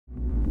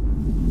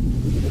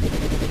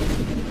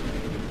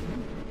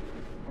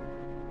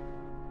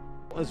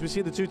as we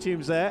see the two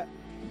teams there.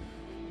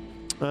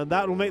 And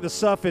that will make the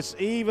surface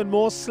even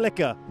more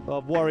slicker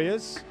of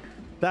Warriors.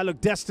 That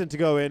looked destined to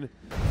go in.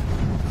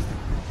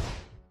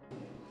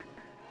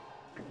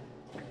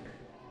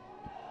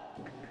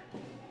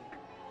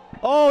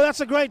 Oh,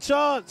 that's a great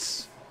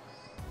chance.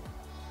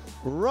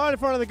 Right in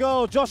front of the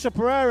goal. Joshua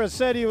Pereira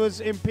said he was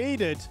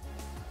impeded.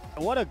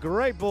 What a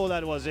great ball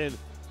that was in.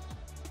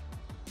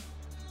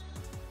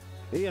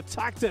 He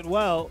attacked it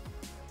well.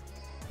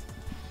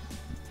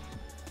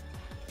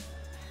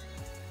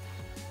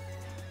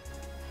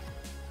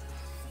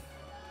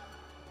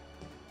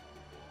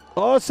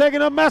 Oh, it's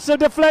taking a massive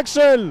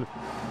deflection.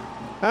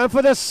 And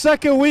for the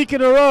second week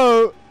in a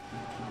row,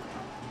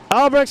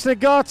 Albirex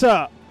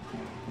Niigata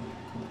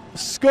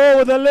score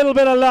with a little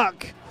bit of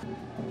luck.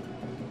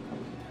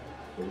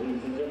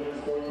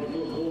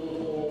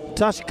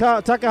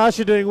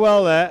 Takahashi doing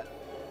well there.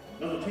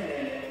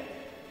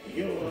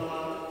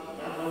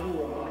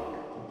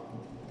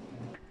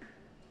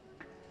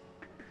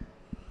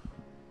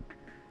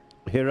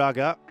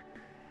 Hiraga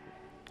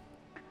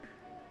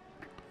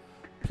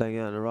playing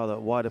out in a rather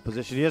wider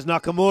position. Here's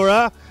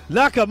Nakamura.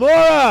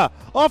 Nakamura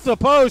off the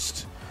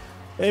post.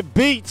 It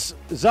beats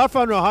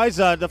Zafran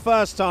Rahaiza the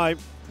first time.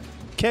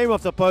 Came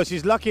off the post.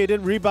 He's lucky it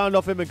didn't rebound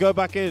off him and go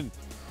back in.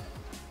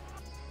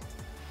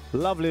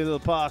 Lovely little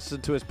pass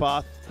into his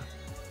path.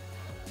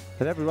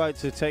 Had every right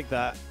to take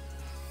that.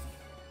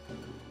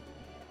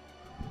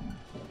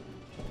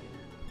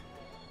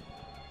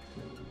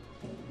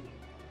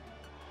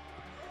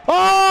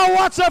 Oh,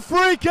 what a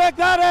free kick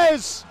that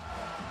is!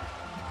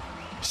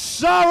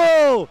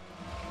 Syahrul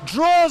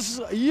draws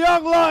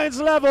Young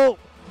Lions level.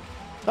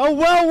 A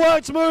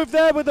well-worked move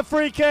there with the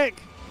free kick.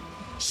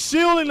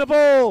 Shielding the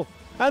ball,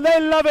 and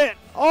they love it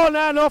on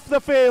and off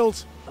the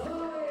field.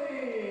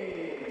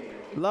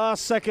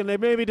 Last second, they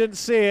maybe didn't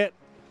see it.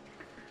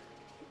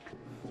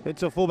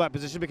 Into a fullback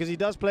position because he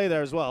does play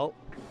there as well.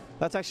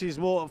 That's actually his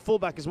more,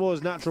 fullback is more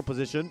his natural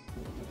position.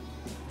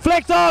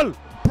 Flicked on!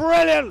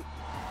 Brilliant!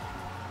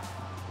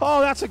 Oh,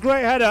 that's a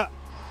great header.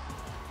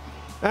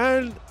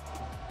 And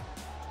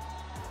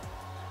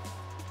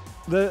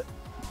the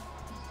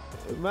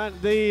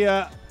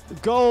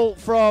goal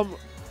from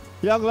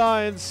Young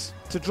Lions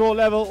to draw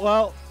level,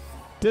 well,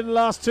 didn't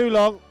last too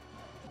long.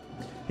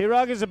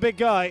 Hiraga's a big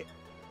guy.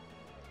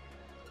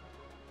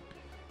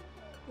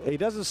 He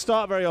doesn't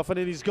start very often,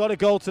 and he's got a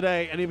goal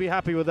today, and he'll be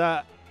happy with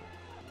that.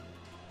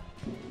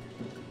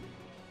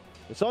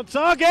 It's on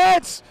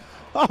target!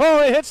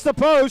 Oh, it hits the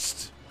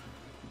post.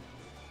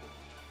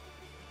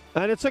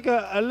 And it took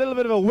a little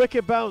bit of a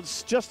wicked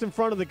bounce just in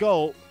front of the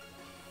goal.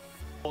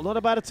 Well, not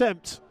a bad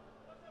attempt.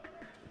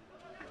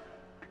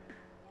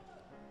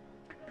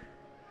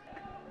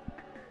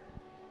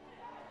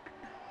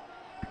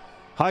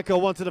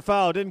 Heiko wanted a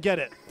foul, didn't get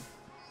it.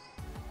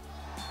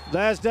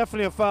 There's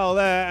definitely a foul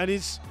there,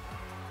 and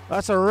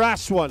that's a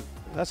rash one.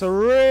 That's a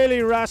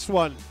really rash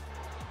one.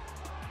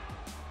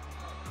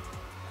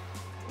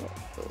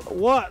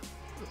 What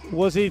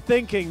was he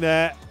thinking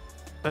there?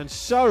 And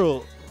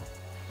Syahrul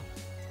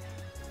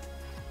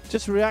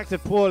just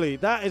reacted poorly.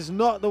 That is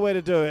not the way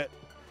to do it.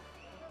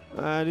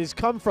 And he's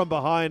come from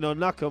behind on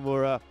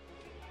Nakamura.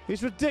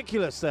 He's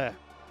ridiculous there.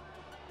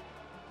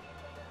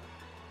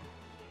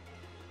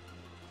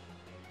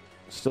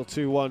 Still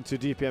 2-1 to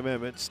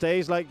DPMM. It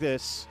stays like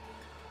this,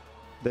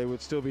 they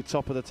would still be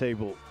top of the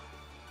table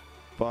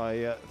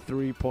by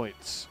 3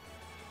 points.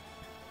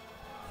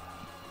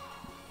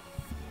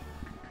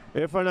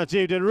 Irfan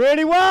Najib did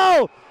really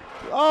well.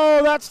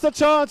 Oh, that's the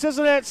chance,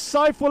 isn't it?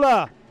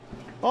 Saifullah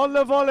on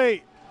the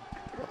volley.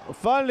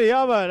 Finally,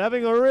 Ahmad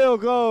having a real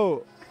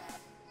go.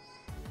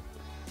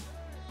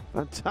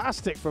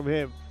 Fantastic from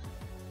him.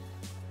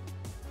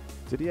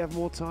 Did he have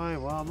more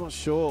time? Well, I'm not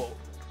sure.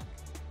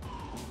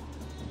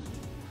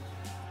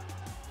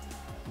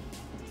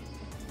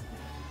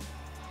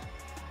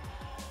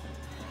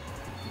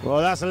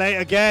 Well, that's late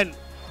again.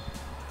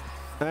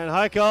 And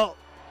Heiko.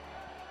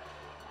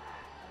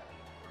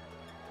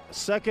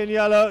 Second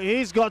yellow.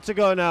 He's got to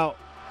go now.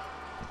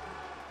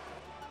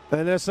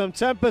 And there's some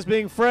tempers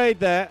being frayed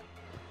there.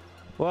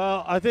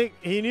 Well, I think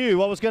he knew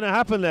what was going to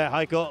happen there,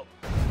 Heiko.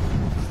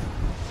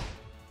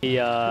 We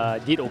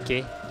did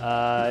okay.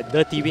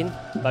 Dirty win,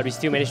 but we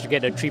still managed to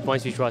get the 3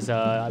 points, which was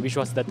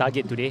the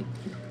target today.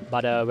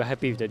 But we're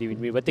happy with the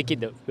win. We'll take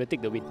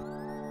the win.